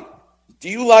 Robbie, do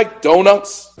you like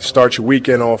donuts? Start your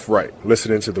weekend off right,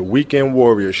 listening to the Weekend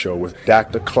Warrior Show with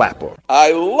Dr. Clapper.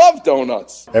 I love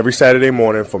donuts. Every Saturday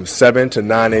morning from 7 to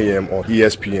 9 a.m. on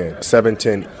ESPN,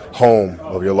 710, home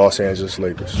of your Los Angeles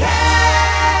Lakers.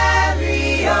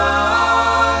 Carry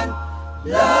on,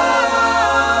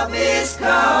 love is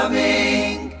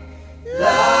coming,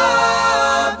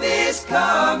 love is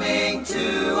coming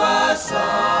to us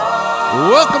all.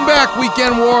 Welcome back,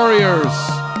 Weekend Warriors.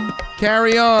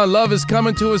 Carry on. Love is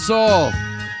coming to us all.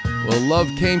 Well, love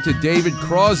came to David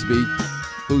Crosby,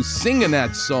 who's singing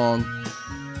that song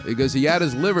because he had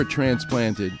his liver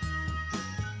transplanted.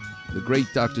 The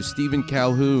great Dr. Stephen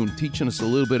Calhoun teaching us a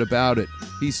little bit about it.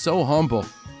 He's so humble.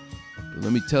 But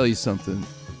let me tell you something.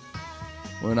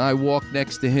 When I walk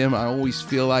next to him, I always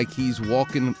feel like he's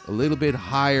walking a little bit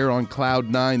higher on cloud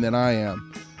 9 than I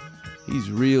am. He's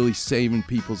really saving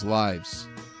people's lives.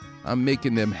 I'm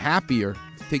making them happier,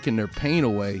 taking their pain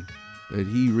away, but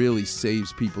he really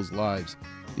saves people's lives.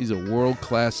 He's a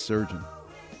world-class surgeon.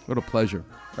 What a pleasure.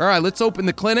 All right, let's open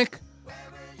the clinic.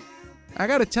 I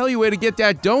got to tell you where to get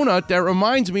that donut that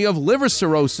reminds me of liver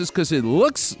cirrhosis because it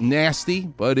looks nasty,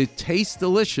 but it tastes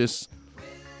delicious.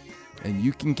 And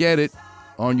you can get it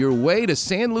on your way to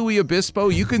San Luis Obispo.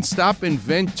 You can stop in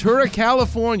Ventura,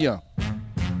 California.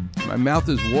 My mouth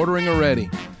is watering already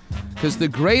because the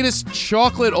greatest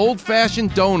chocolate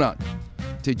old-fashioned donut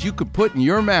that you could put in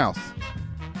your mouth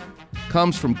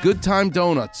comes from Good Time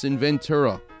Donuts in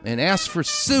Ventura. And ask for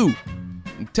Sue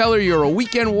and tell her you're a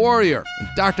Weekend Warrior and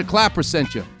Dr. Clapper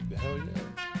sent you. Hell yeah.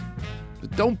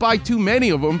 But don't buy too many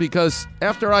of them because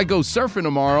after I go surfing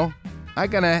tomorrow, I'm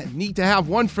going to need to have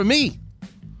one for me.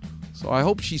 So I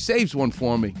hope she saves one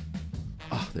for me.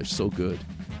 Oh, they're so good.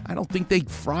 I don't think they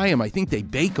fry them. I think they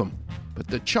bake them. But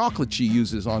the chocolate she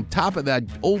uses on top of that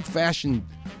old-fashioned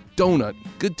donut,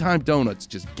 Good Time Donuts,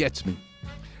 just gets me.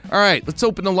 All right, let's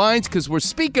open the lines because we're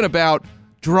speaking about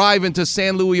driving to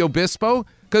San Luis Obispo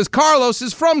because Carlos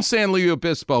is from San Luis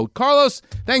Obispo. Carlos,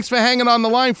 thanks for hanging on the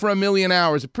line for a million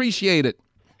hours. Appreciate it.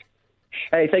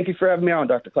 Hey, thank you for having me on,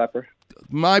 Dr. Clapper.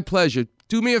 My pleasure.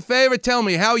 Do me a favor. Tell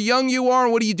me how young you are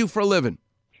and what do you do for a living?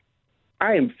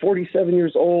 I am 47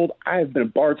 years old. I've been a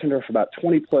bartender for about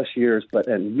 20-plus years, but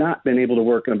have not been able to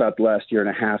work in about the last year and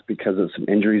a half because of some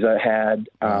injuries I had.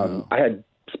 I had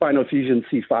spinal fusion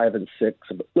C5 and 6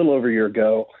 a little over a year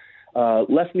ago.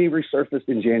 Left knee resurfaced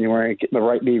in January, getting the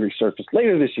right knee resurfaced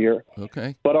later this year.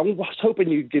 Okay. But I was hoping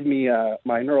you'd give me,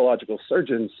 my neurological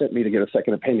surgeon sent me to get a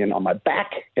second opinion on my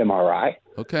back MRI.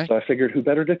 Okay. So I figured who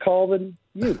better to call than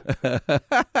you.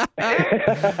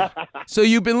 So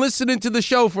you've been listening to the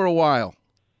show for a while.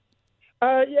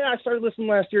 Yeah, I started listening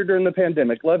last year during the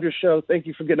pandemic. Love your show. Thank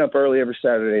you for getting up early every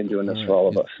Saturday and doing this for all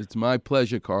of us. It's my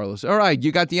pleasure, Carlos. All right,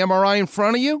 you got the MRI in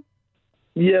front of you?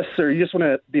 Yes, sir. You just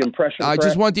want the impression? I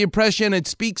just want the impression and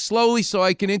speak slowly so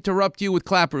I can interrupt you with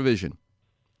Clapper Vision.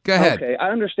 Go ahead. Okay,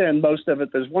 I understand most of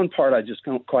it. There's one part I just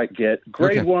don't quite get.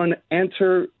 Grade 1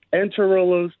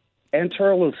 enterocesis.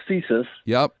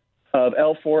 Yep. of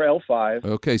L4, L5.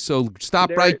 Okay, so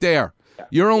stop right there.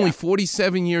 You're only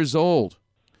 47 years old.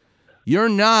 You're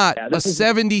not a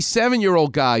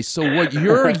 77-year-old guy. So what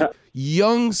your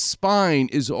young spine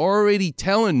is already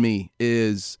telling me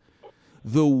is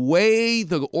the way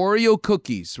the Oreo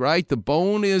cookies, right? The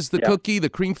bone is the cookie, the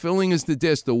cream filling is the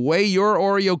disc. The way your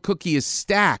Oreo cookie is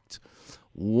stacked,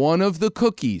 one of the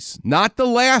cookies, not the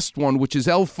last one, which is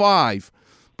L5,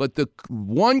 but the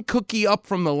one cookie up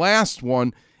from the last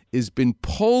one has been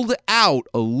pulled out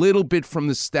a little bit from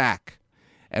the stack.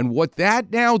 And what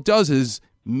that now does is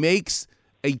makes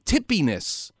a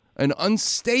tippiness, an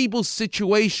unstable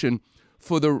situation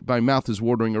for my mouth is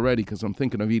watering already because I'm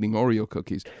thinking of eating Oreo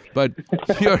cookies. But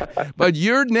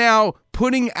you're now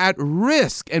putting at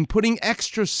risk and putting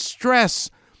extra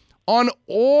stress on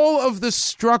all of the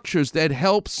structures that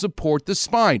help support the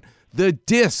spine. The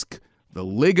disc, the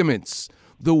ligaments,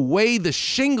 the way the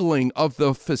shingling of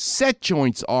the facet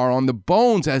joints are on the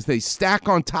bones as they stack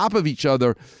on top of each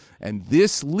other. And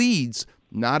this leads,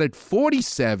 not at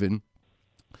 47,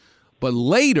 but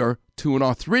later to an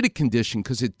arthritic condition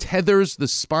because it tethers the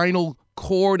spinal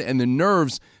cord and the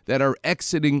nerves that are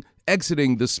exiting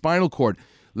the spinal cord.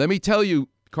 Let me tell you,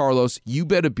 Carlos, you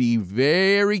better be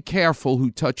very careful who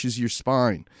touches your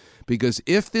spine, because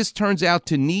if this turns out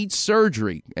to need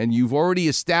surgery, and you've already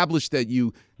established that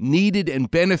you needed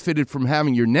and benefited from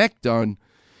having your neck done,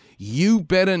 you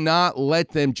better not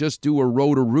let them just do a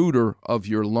rotor-rooter of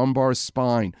your lumbar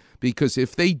spine, because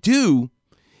if they do,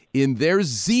 in their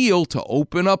zeal to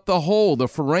open up the hole, the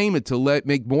foramen, to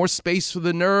make more space for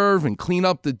the nerve and clean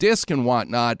up the disc and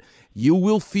whatnot, you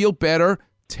will feel better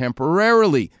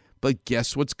temporarily. But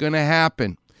guess what's going to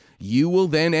happen? You will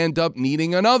then end up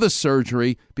needing another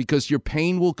surgery because your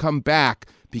pain will come back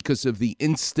because of the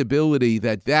instability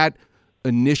that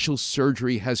initial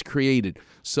surgery has created.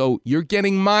 So you're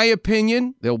getting my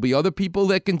opinion. There'll be other people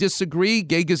that can disagree.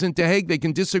 Gegas into Hague, they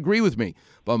can disagree with me.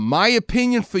 But my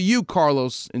opinion for you,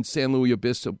 Carlos, in San Luis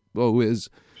Obispo, is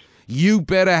you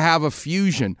better have a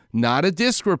fusion, not a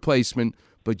disc replacement,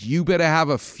 but you better have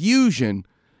a fusion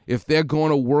if they're going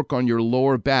to work on your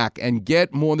lower back, and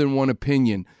get more than one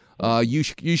opinion. You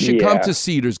should come to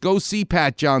Cedars. Go see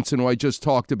Pat Johnson, who I just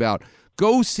talked about.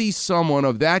 Go see someone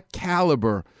of that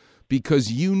caliber,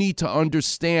 because you need to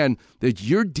understand that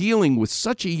you're dealing with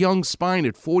such a young spine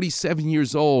at 47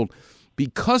 years old.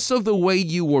 Because of the way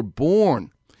you were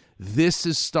born, this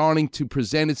is starting to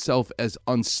present itself as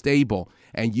unstable,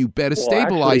 and you better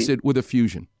stabilize it with a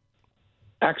fusion.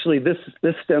 Actually, this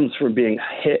stems from being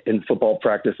hit in football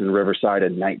practice in Riverside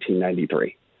in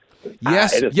 1993.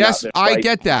 Yes, I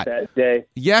get that. Day.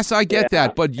 Yes, I get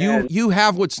that. But you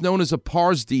have what's known as a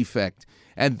pars defect,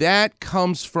 and that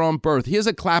comes from birth. Here's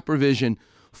a Clapper vision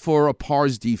for a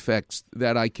pars defect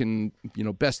that I can,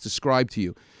 best describe to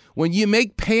you. When you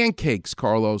make pancakes,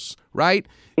 Carlos, right?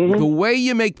 Mm-hmm. The way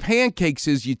you make pancakes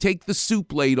is you take the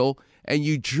soup ladle and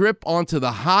you drip onto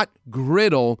the hot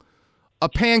griddle a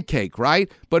pancake, right?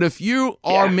 But if you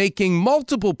are making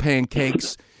multiple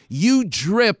pancakes, you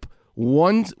drip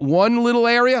one little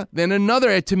area, then another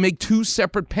area to make two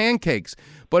separate pancakes.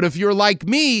 But if you're like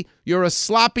me, you're a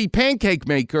sloppy pancake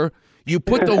maker. You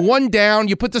put the one down,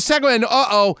 you put the second one,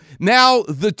 and now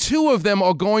the two of them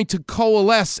are going to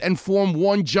coalesce and form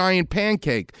one giant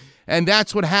pancake. And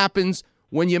that's what happens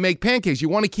when you make pancakes. You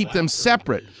want to keep them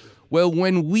separate. Well,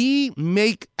 when we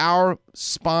make our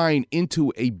spine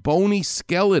into a bony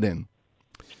skeleton,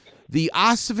 the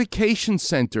ossification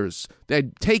centers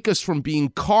that take us from being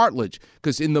cartilage,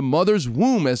 because in the mother's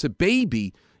womb as a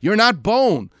baby, you're not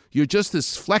bone. You're just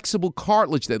this flexible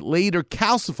cartilage that later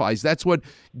calcifies. That's what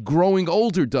growing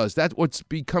older does. That's what's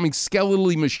becoming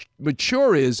skeletally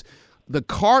mature is the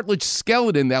cartilage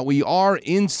skeleton that we are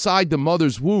inside the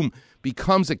mother's womb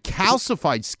becomes a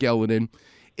calcified skeleton.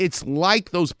 It's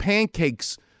like those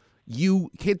pancakes.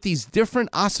 You hit these different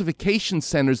ossification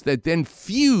centers that then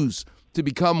fuse to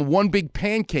become one big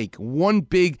pancake, one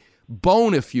big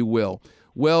bone, if you will.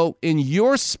 Well, in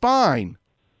your spine,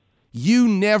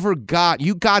 you got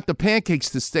the pancakes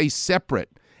to stay separate.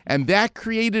 And that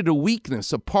created a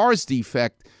weakness, a pars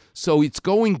defect. So it's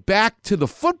going back to the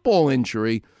football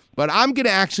injury. But I'm going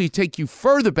to actually take you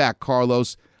further back,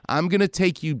 Carlos. I'm going to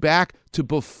take you back to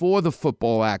before the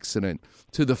football accident,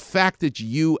 to the fact that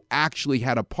you actually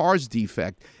had a pars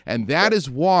defect. And that is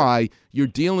why you're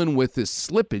dealing with this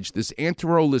slippage, this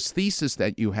anterolisthesis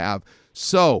that you have.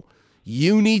 So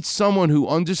you need someone who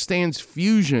understands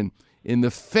fusion in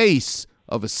the face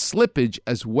of a slippage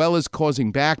as well as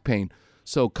causing back pain.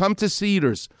 So come to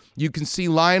Cedars. You can see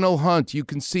Lionel Hunt. You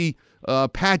can see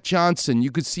Pat Johnson.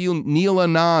 You could see Neil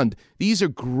Anand. These are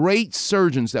great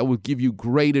surgeons that will give you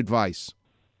great advice.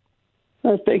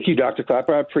 Thank you, Dr.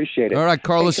 Clapper. I appreciate it. All right,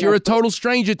 Carlos, you're a total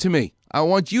stranger to me. I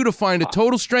want you to find a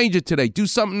total stranger today. Do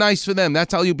something nice for them.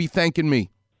 That's how you'll be thanking me.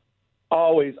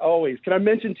 Always, always. Can I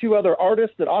mention 2 other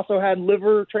artists that also had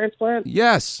liver transplants?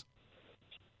 Yes.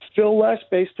 Phil Lesh,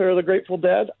 bass player of the Grateful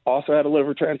Dead, also had a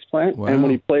liver transplant. Wow. And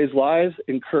when he plays live,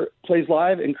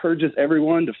 encourages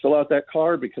everyone to fill out that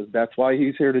card because that's why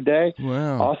he's here today.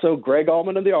 Wow. Also, Greg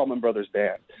Allman of the Allman Brothers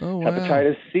Band. Oh, wow.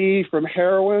 Hepatitis C from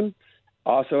heroin,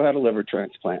 also had a liver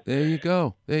transplant. There you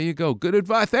go. There you go. Good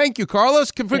advice. Thank you, Carlos,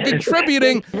 for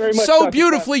contributing Thank you very much, so Dr.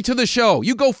 beautifully to the show.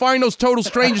 You go find those total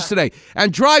strangers today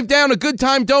and drive down to Good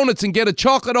Time Donuts and get a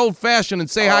chocolate old-fashioned and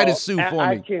say hi to Sue for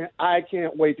me. I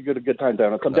can't wait to go to Good Time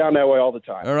Donuts. I'm down that way all the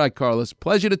time. All right, Carlos.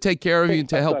 Pleasure to take care of you and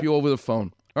to help you over the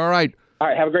phone. All right. All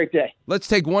right, have a great day. Let's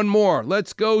take one more.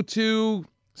 Let's go to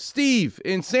Steve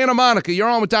in Santa Monica. You're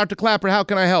on with Dr. Clapper. How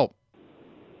can I help?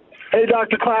 Hey,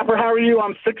 Dr. Clapper, how are you?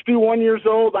 I'm 61 years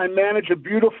old. I manage a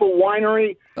beautiful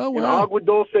winery in Agua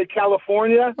Dulce,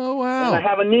 California. Oh, wow. And I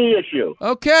have a knee issue.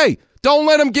 Okay. Don't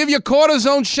let them give you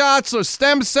cortisone shots or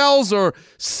stem cells or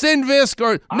Synvisc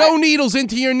or no needles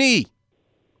into your knee.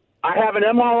 I have an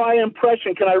MRI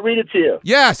impression. Can I read it to you?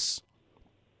 Yes.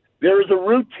 There is a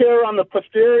root tear on the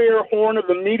posterior horn of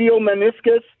the medial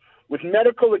meniscus with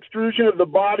medical extrusion of the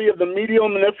body of the medial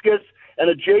meniscus and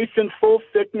adjacent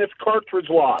full-thickness cartilage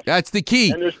loss. That's the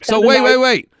key. And there's So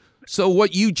wait. So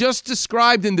what you just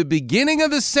described in the beginning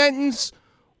of the sentence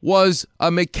was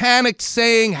a mechanic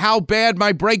saying how bad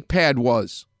my brake pad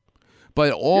was.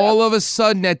 But all of a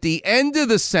sudden at the end of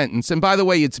the sentence, and by the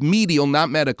way, it's medial, not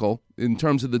medical, in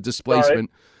terms of the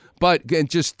displacement, but it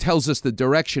just tells us the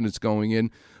direction it's going in.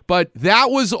 But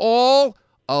that was all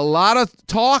a lot of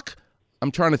talk.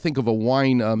 I'm trying to think of a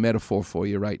wine metaphor for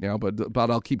you right now,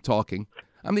 but I'll keep talking.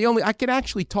 I can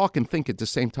actually talk and think at the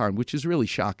same time, which is really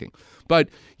shocking. But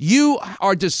you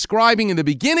are describing in the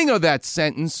beginning of that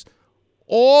sentence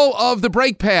all of the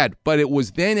brake pad, but it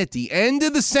was then at the end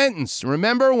of the sentence.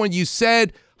 Remember when you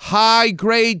said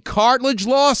high-grade cartilage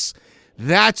loss?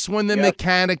 That's when the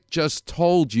mechanic just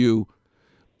told you,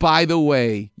 by the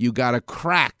way, you got a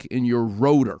crack in your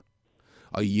rotor.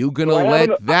 Are you going to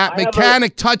let that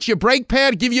mechanic touch your brake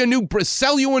pad,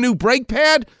 sell you a new brake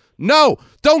pad? No,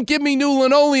 don't give me new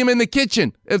linoleum in the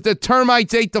kitchen if the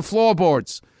termites ate the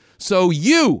floorboards. So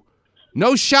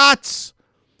no shots,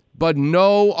 but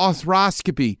no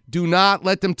arthroscopy. Do not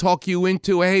let them talk you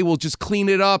into, hey, we'll just clean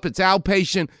it up. It's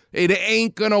outpatient. It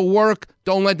ain't going to work.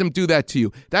 Don't let them do that to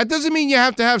you. That doesn't mean you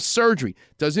have to have surgery.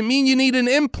 Doesn't mean you need an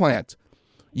implant.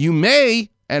 You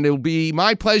may, and it'll be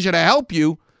my pleasure to help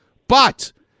you,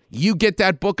 but you get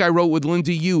that book I wrote with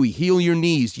Linda Huey, Heal Your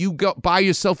Knees. You go buy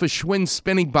yourself a Schwinn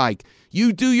spinning bike.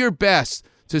 You do your best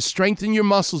to strengthen your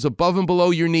muscles above and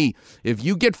below your knee. If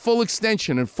you get full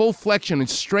extension and full flexion and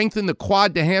strengthen the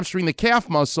quad, the hamstring, the calf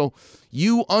muscle,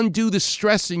 you undo the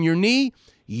stress in your knee,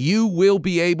 you will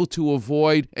be able to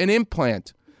avoid an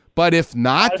implant. But if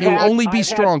not, you'll only be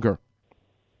stronger.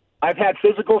 I've had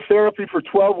physical therapy for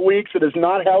 12 weeks. It has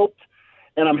not helped.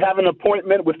 And I'm having an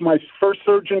appointment with my first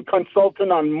surgeon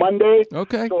consultant on Monday.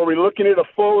 Okay. So are we looking at a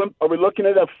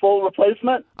full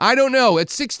replacement? I don't know. At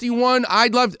 61,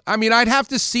 I'd have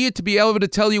to see it to be able to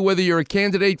tell you whether you're a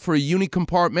candidate for a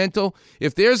unicompartmental.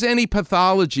 If there's any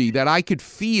pathology that I could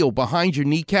feel behind your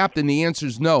kneecap, then the answer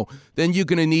is no. Then you're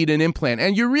going to need an implant.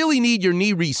 And you really need your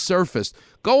knee resurfaced.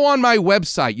 Go on my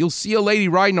website. You'll see a lady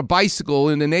riding a bicycle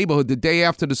in the neighborhood the day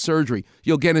after the surgery.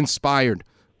 You'll get inspired.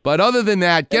 But other than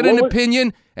that, get an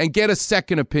opinion and get a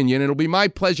second opinion. It'll be my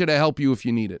pleasure to help you if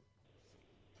you need it.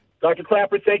 Dr.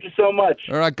 Clapper, thank you so much.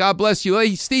 All right, God bless you.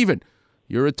 Hey, Stephen,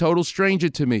 you're a total stranger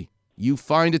to me. You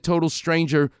find a total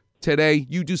stranger today.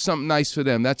 You do something nice for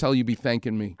them. That's how you be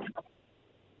thanking me.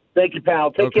 Thank you, pal.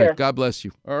 Take care. God bless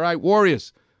you. All right,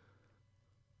 Warriors.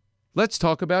 Let's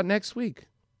talk about next week.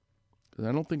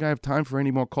 I don't think I have time for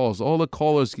any more calls. All the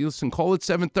callers, listen, call at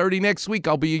 7:30 next week.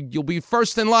 You'll be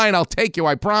first in line. I'll take you,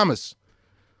 I promise.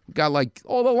 Got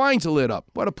all the lines are lit up.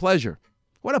 What a pleasure.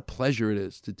 What a pleasure it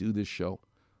is to do this show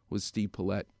with Steve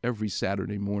Paulette every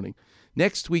Saturday morning.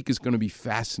 Next week is going to be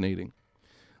fascinating.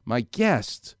 My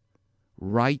guest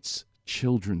writes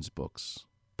children's books,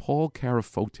 Paul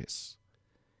Karafotis.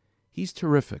 He's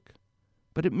terrific.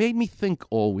 But it made me think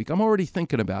all week. I'm already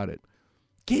thinking about it.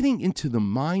 Getting into the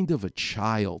mind of a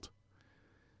child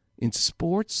in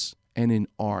sports and in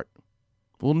art.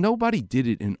 Well, nobody did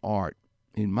it in art,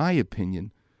 in my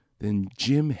opinion, than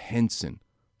Jim Henson,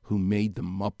 who made the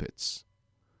Muppets.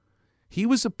 He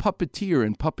was a puppeteer,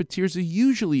 and puppeteers are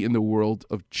usually in the world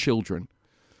of children.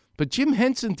 But Jim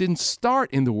Henson didn't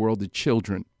start in the world of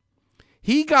children.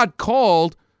 He got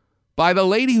called by the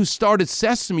lady who started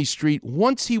Sesame Street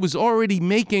once he was already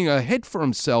making a hit for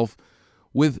himself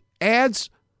with ads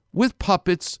with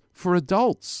puppets for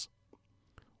adults.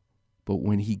 But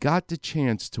when he got the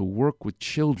chance to work with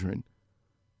children,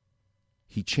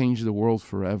 he changed the world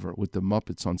forever with the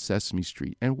Muppets on Sesame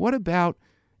Street. And what about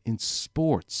in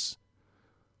sports?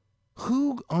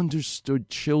 Who understood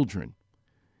children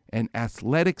and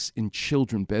athletics in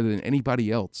children better than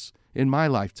anybody else in my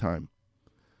lifetime?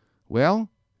 Well,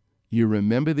 you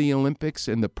remember the Olympics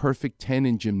and the perfect 10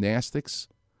 in gymnastics?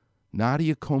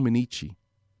 Nadia Comaneci,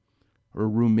 a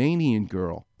Romanian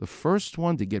girl, the first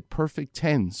one to get perfect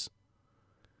 10s.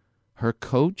 Her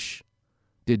coach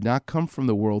did not come from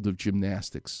the world of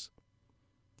gymnastics.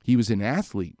 He was an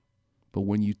athlete, but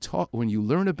when you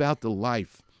learn about the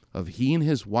life of he and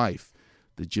his wife,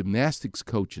 the gymnastics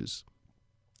coaches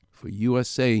for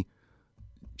USA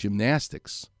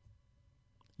Gymnastics,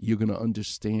 you're going to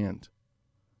understand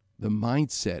the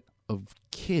mindset of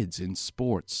kids in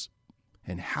sports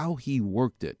and how he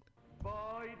worked it.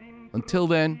 Until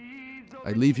then,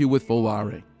 I leave you with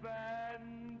Volare.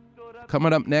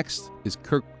 Coming up next is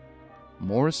Kirk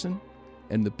Morrison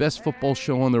and the best football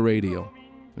show on the radio.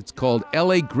 It's called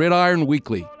LA Gridiron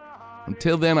Weekly.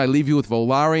 Until then, I leave you with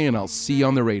Volare, and I'll see you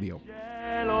on the radio.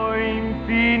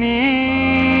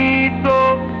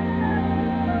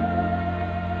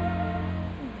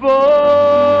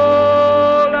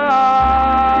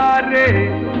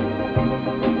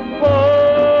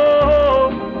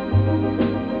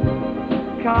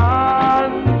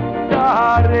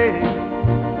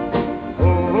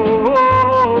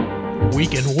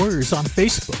 Weekend Warriors on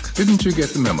Facebook. Didn't you get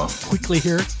the memo? Quickly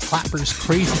hear Clapper's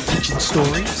crazy kitchen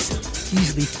stories.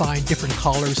 Easily find different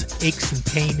callers' aches and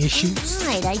pain issues.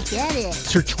 Right, I get it.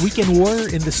 Search Weekend Warrior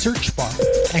in the search bar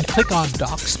and click on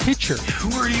Doc's picture.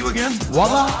 Who are you again?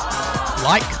 Voila!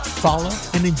 Like, follow,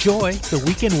 and enjoy the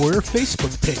Weekend Warrior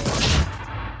Facebook page.